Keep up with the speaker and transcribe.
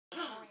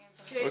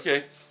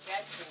Okay.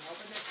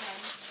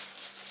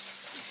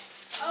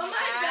 Oh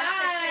my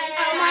gosh.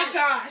 Oh my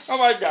gosh. Oh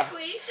my God.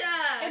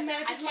 Shaquisha. It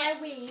matches my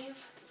weave.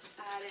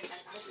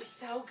 This is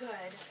so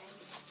good.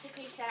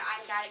 Shaquisha,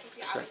 I got it because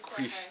you always pour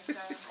her. So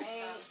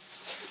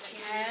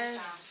Yes.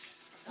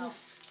 Oh.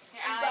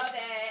 Here, I love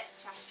it.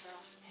 Trash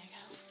girl. There you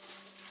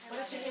go. What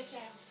if she gets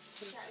down?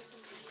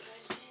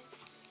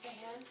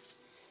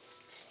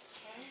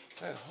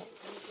 And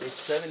It's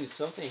 70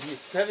 something. He's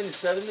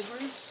 77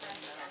 degrees.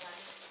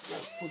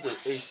 Put the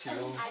AC on.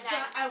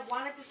 I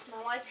want it to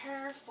smell like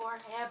her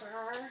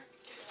forever.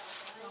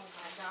 Oh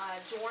my God,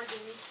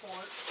 Jordan's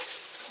pork.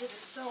 This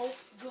is so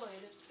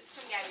good. It's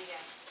from Gabby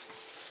again.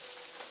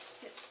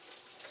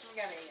 From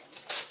Gabby again.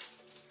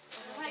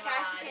 Oh my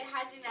gosh, okay,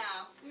 how'd you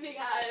know? Oh my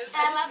gosh.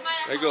 I love my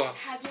There you go.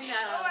 How'd you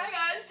know? Oh my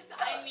gosh,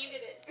 I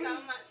needed it so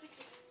much.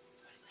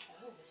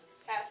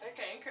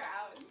 African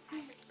crowd.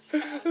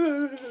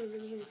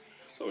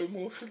 So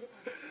emotional.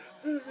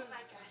 Oh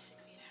my gosh,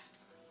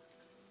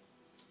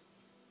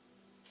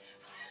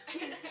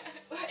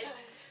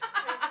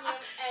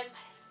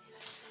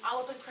 I'll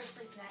open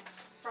Chrisley's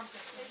next. From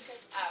Chrisley.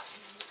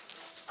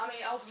 Oh. I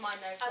mean, open mine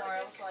next. Sorry,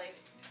 I was like.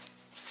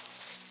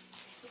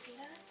 This is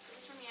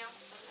from you.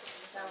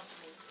 That one's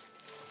for me.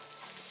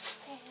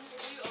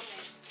 Who you open?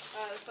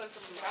 This one's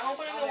from me. I'm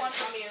opening the one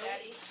from you.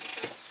 Daddy.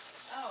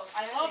 Oh.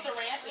 I love the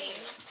ramping.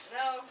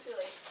 No, too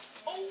late.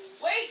 Oh,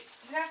 wait!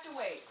 You have to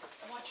wait.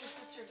 I want your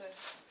sister to.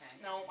 Okay.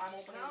 no, I'm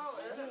opening. No,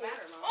 it doesn't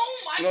matter, Mom. Oh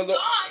my No, no.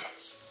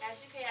 gosh!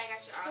 Actually, I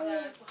got you all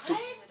the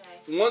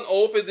today. One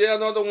open there,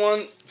 another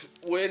one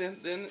waiting,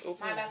 then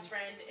open. My best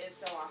friend is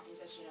so awesome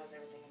because she knows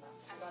everything about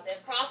them. They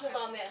have crosses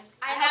on them.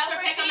 I helped her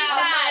pick them out.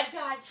 Oh my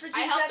God,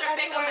 I helped her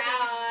pick them out.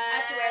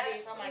 I have to wear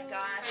these. Oh my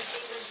gosh, Her these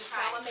jeans just are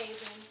so tight.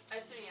 amazing.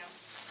 That's from you.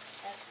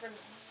 That's for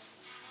me.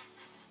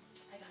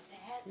 I got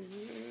that.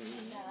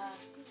 And, that.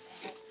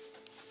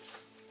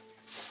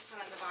 Put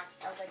on the box.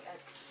 I was like,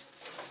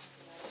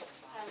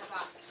 Put on the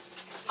box.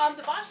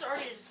 the box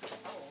already is.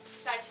 Oh.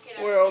 Sorry, Chiquita.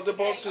 Well, the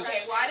box is.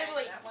 Okay, well, I didn't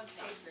really. That one's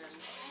taper.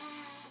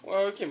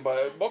 Well, you can buy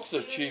it.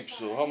 Boxes are cheap,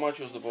 so how much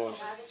was the box?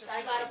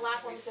 I got a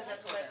black one because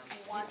that's what you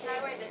want. Can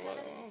I wear this one?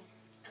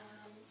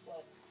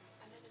 What?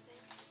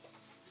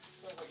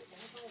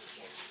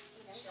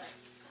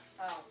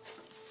 Oh.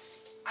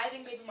 I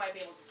think people might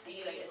be able to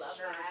see that it's a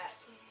shirt.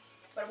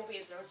 But it won't be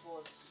as noticeable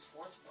as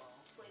sports bra.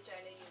 Which I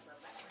know you love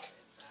that one.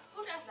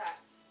 Who does that?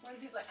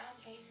 Lindsay's like, I'm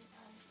Katie.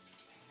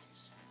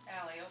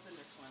 Allie, open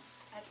this one.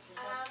 This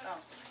one? Oh,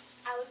 sorry.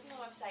 I looked on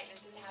the website and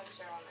it didn't have a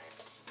shirt on there.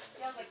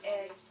 Yeah, I was like,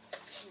 egg.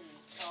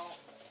 Oh,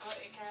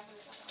 can I open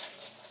this one?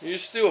 You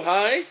still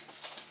high?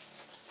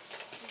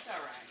 It's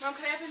alright. Mom,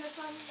 can I open this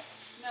one?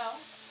 No.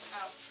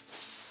 Oh.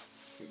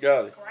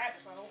 Got it. Crap,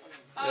 it's not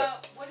opening.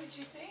 What did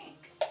you think?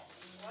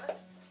 What?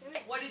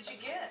 What did you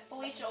get?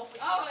 Felicia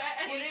opened Oh,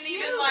 You didn't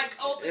even like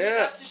open it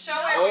Yeah. up to show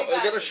Oh, everybody.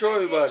 I gotta show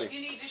everybody.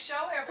 You need to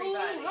show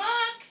everybody.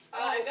 look!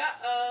 I got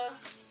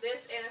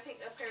this and I think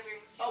a pair of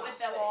earrings. Oh, it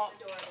fell off.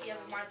 Yeah,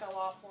 mine fell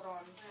off. Hold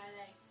on.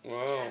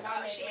 Wow.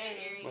 I made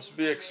earrings. Must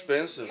be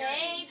expensive.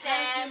 Made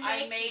them.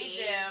 I made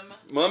them.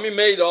 Mommy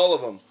made all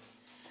of them.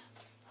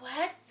 What?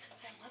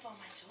 I love all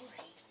my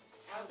jewelry.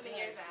 Opening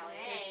yours,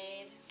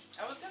 Allie.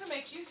 I was gonna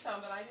make you some,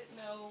 but I didn't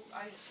know.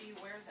 I didn't see you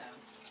wear them.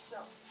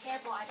 So,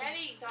 careful. I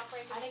Ready? Don't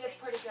break it. think it's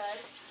pretty good.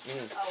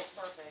 Oh,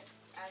 perfect.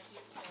 As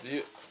you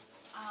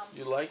Do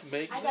you like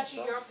making I got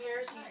you stuff? your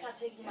pair, so you stop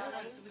taking mine.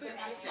 It was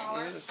interesting.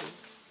 Yeah,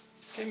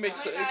 can make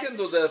so, you can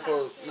do that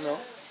for Did it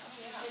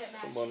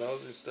match? someone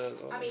else instead.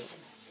 I mean, it's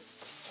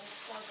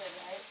so good,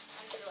 right?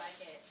 I do like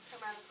it.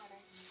 Come around the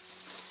corner.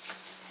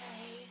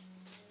 Hey.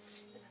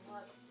 And then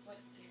look,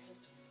 with your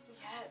hips.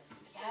 Yes.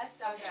 Yes.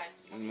 So good.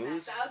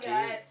 Mood So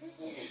good.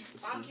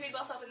 skills. Mom, can we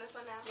both open this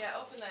one now? Yeah,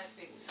 open that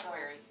big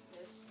square.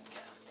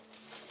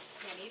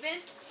 Can't even?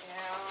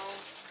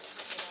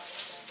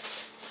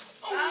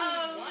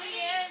 Oh,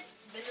 shit.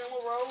 Vanilla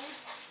Rose.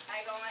 I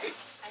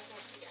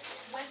can't see it.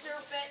 Winter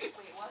fit.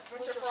 Wait, what?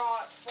 Winter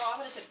frost.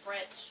 Frost. It's in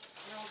French.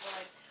 And I was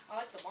like, I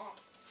like the box.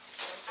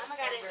 Oh my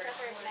God, it's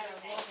slippers and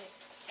everything.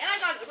 And I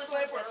got a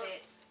slipper with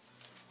it.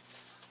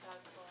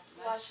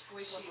 Nice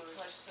squishy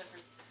plush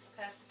slippers.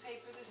 Pass the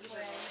paper this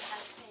way.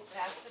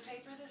 Pass the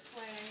paper this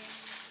way.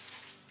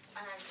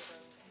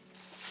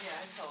 Yeah,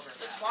 I told her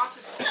This that. box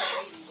is for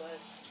baby, but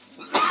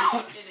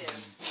It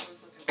is. I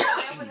was looking for Can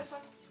I open this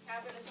one? Can I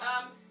open this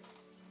one?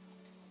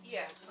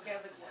 yeah. okay, I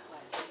was like,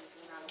 what?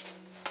 Not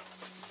opening this.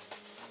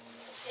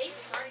 Tape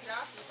is already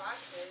off the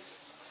boxes.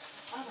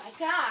 Oh my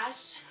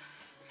gosh.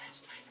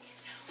 Matched my skin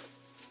tone.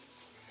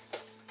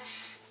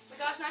 Oh my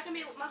gosh, not gonna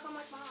be muscle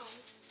like mom.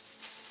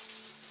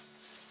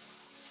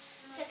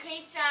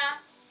 Shaquita.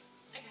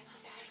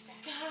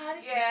 God,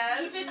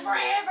 Yes. keep it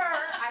forever.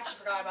 I actually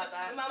forgot about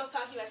that. My mom was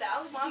talking about that.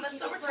 I was like, Mom, that's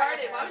so Keep it retarded.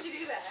 forever. Why would you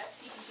do that?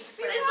 You can keep it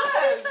See, this forever.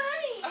 was so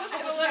funny. I was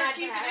gonna let her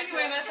keep it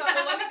anyway, and I thought,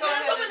 well, let me go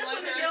Let's ahead open and this let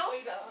one, her. Jill. Where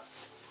you go?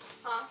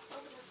 Huh?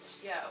 Open this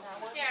one. Yeah,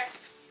 open it. Here.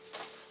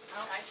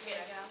 Oh, Nice, here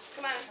you go.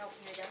 Come on. Oh,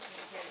 here you go.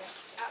 Here you go.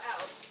 Out,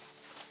 out.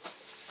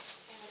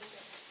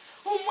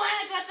 Oh my,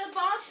 I got the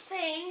box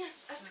thing.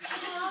 I got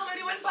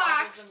the 31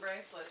 Box box.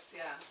 embrace. bracelets,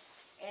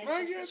 yeah. And I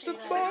it's get just the a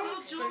chain. box.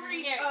 Little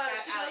jewelry Here, to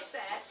Alex. go with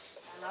that. I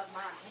love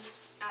mine.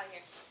 Out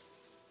here.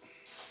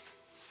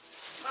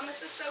 Mom,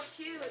 this is so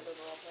cute.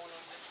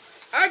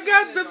 I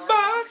got the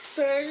box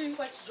thing.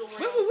 Puts jewelry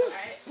Woo, on woo, it,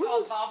 right? It's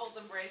called baubles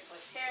and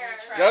bracelets. Here.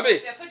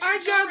 Gabby, Yeah, put your I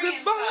got jewelry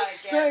the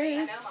box inside, Gabby.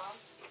 thing. I know, Mom.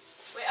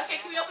 Wait, okay,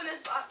 can we open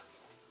this box?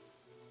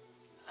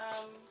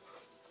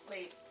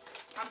 Wait.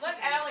 Let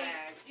Allie,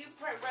 you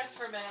rest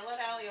for a minute. Let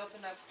Allie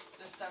open up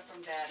the stuff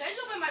from Dad. Can I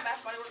just open my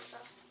Bath Body Works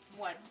stuff?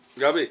 What?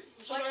 Gabby,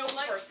 Should I open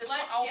first? This one,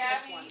 I'll open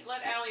this one.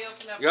 Let Allie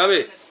open up.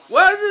 Gabby, this one.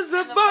 what is the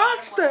And the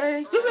box bottom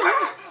thing? one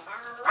is-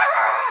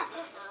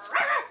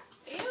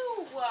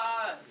 Ew,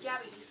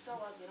 Gabby, he's so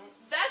ugly.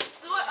 That's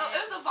so,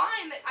 it was a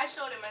vine that I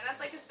showed him, and that's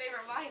like his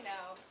favorite vine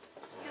now.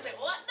 He's like,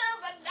 what does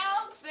the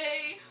dog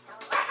say?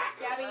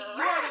 Gabby,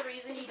 you are the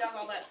reason he does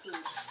all that poop.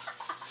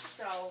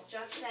 So,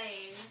 just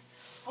saying.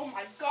 Oh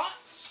my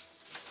gosh.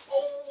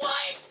 Oh,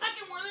 what? I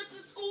can wear this to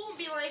school and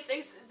be like,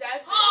 that's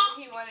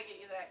he wanted to get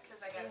you that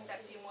because I got a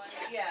step team one.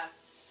 Yeah.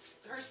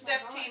 Her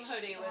step team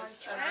hoodie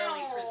was an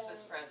early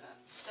Christmas present.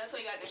 That's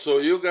what you got next. So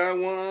you got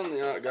one?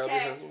 Yeah, Gabby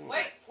Okay. has one.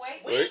 Wait.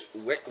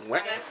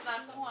 That's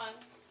not the one.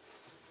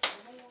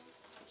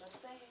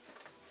 Just saying.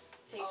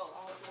 Tapes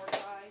all four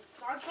sides.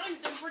 Our trying's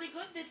done pretty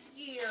good this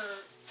year.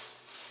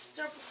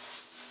 So, what?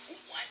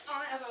 I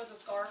thought it was a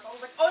scarf. I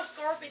was like, oh,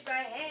 scarf, it's a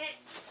hat.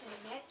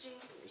 And matching.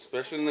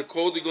 Especially in the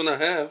cold you're gonna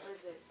have. What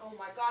is this? Oh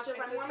my gosh, it's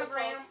my It's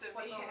monogram. supposed to be.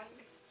 What's on?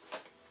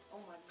 Oh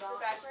my The god.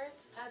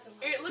 backwards?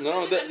 Here, look, No,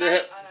 look at the they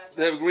knife.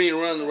 They have green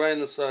run right in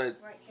the side.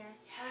 Right here.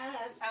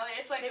 Yes. Ellie,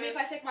 it's like Maybe this.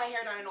 if I take my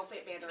hair down, it'll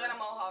fit better. Got a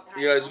mohawk.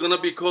 Yeah, it's gonna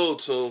be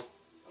cold, so Or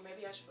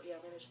maybe I should put, maybe I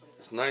should put it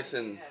it's this nice You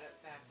and. had it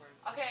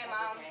backwards. Okay,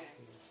 That's Mom. okay.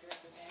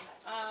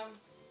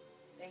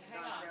 Thanks,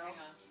 Hang Don on, Cheryl. hang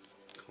on.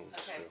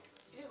 Okay.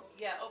 Ew.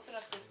 Yeah, open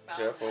up this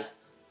bottom. Careful.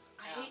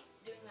 I hate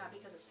doing that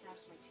because it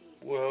snaps my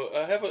teeth. Well,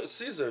 I have a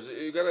scissors.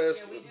 You gotta ask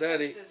Yeah, we do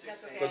Daddy. have scissors,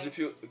 That's babe. okay. Because if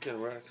you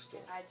can rack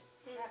stuff. Crap,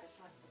 it's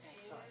not.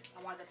 Okay, sorry.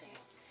 I wanted the thing.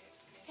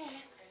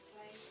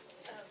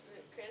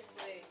 Chris,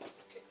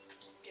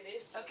 it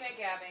is. Okay,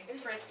 Gabby.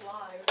 Chris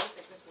Live. What is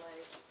it, Chris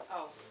Live?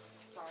 Oh,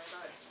 sorry, go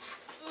ahead.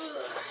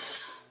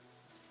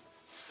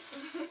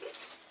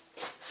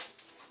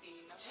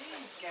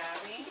 Jeez,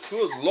 Gabby.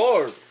 Good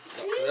Lord.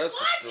 That's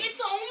What?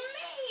 It's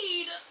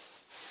homemade!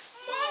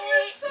 Mom,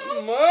 you're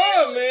so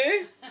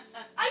Mommy.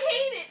 I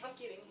hate it. I'm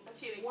kidding. I'm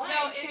kidding. No,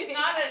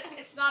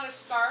 it's not a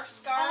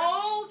scarf.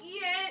 Oh,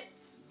 yes.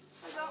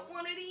 I got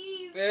one of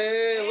these.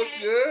 Hey, look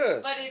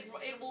good. But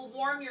it will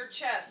warm your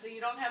chest, so you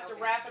don't have to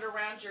wrap it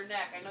around your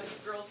neck. I know you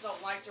girls don't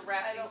like to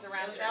wrap things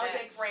around your That would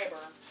neck. take forever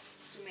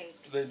to make.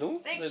 They do?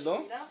 Thanks, They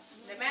don't? You know?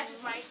 It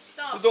matches my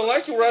stuff. You don't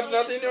like to wrap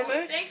nothing in your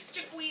neck? Thanks,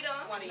 Chiquita.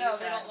 No,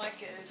 they don't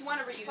like it. If you want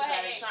to reuse But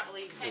that, hey, it's not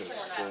really Yes, for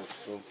so- that.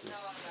 something. No,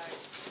 I'm sorry.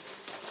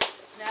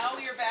 Now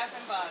your Bath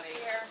and Body.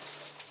 Here.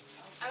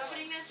 I'm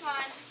opening this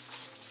one.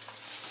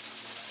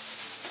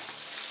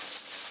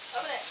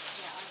 Open it.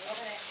 Yeah,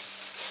 open it.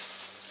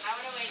 I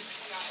want to wait.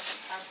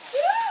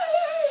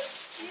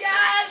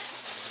 Yes!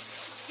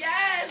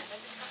 Yes!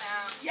 Come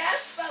out. Yes,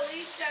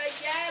 Felicia,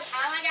 yes!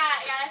 Oh my god,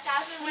 I got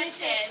 1,000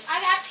 wishes. I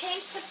got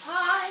pink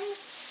chiffon.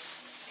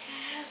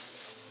 Yes.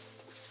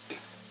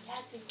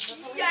 That's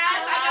incredible. Yes,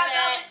 I got Love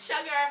velvet it.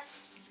 sugar.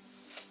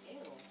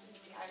 Ew.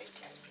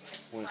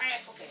 When?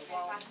 Okay,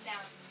 well, Pass it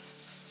down.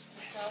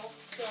 so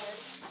good.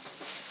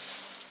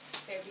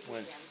 There, we can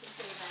When? see them.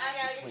 I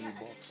gotta get When you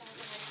 1,000 bought.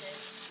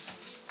 wishes.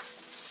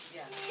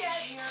 Yeah.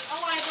 Yes.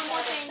 Oh, I have one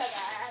more thing. Oh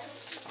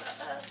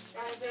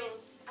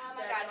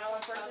my god, my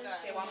one person. so good.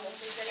 Okay, one more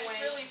please It's anyway.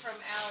 really from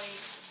Allie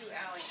to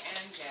Allie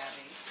and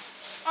Gabby.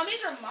 Oh, these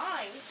are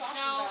mine. What are you talking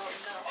No, about?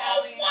 it's Oh,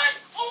 Allie. what?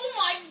 Oh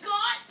my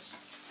gosh!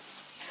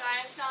 So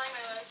I'm selling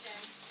my lotion.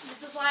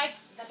 This is like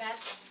the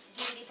best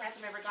DVD press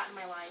I've ever gotten in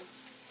my life.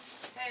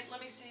 Hey,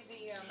 let me see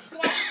the.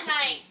 Go on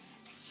tonight.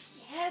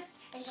 Yes,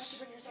 and you don't have to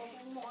bring yourself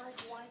anymore if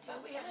you wanted to.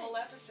 Oh, we have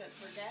Maleficent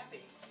for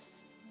Gabby.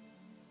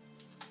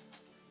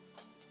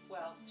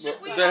 Well,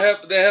 Well,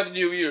 they have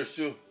New Year's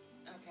too.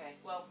 okay.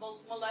 Well,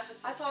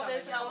 Maleficent. I saw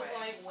this and I was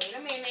like, wait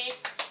a minute.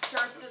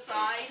 Turns to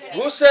side.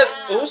 Who said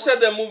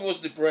that movie was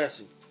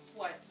depressing?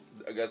 What?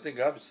 I think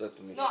Gabby said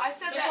to me. No, I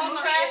said There's that some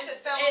movie trash is-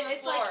 that fell on the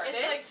it's floor. Like,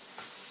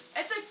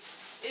 It's like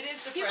It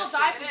is depressing. people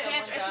die from Someone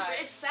cancer. died.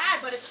 It's sad,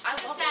 but I it's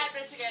love sad, it.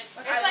 but it's good. It's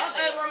It's like like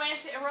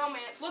a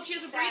romance. Look, she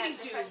has a Sad, breathing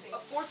tube. depressing.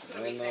 Of course it's I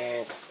gonna be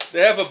know. sad.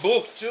 They have a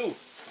book too.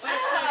 We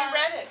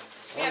read it.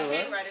 Yeah, Alright.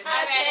 Peyton read it.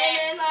 I read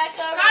it.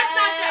 God's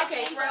not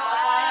okay. For all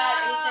I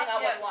had anything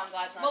I Yeah. would want,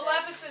 God's not dead.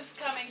 Maleficent's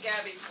coming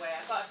Gabby's way. I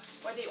thought.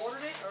 What, they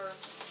ordered it or?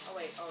 Oh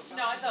wait, oh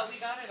No, I thought we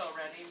got it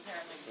already.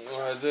 Apparently. No,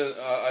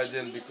 I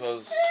didn't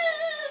because.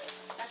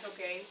 That's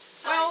okay.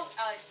 Well,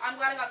 I like. I'm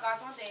glad I got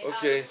God's on day.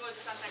 Okay. Well,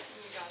 just not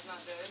texting me, God's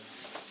not good.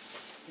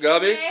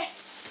 Gabby, Eh,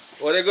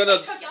 what are you gonna?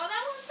 Took y'all that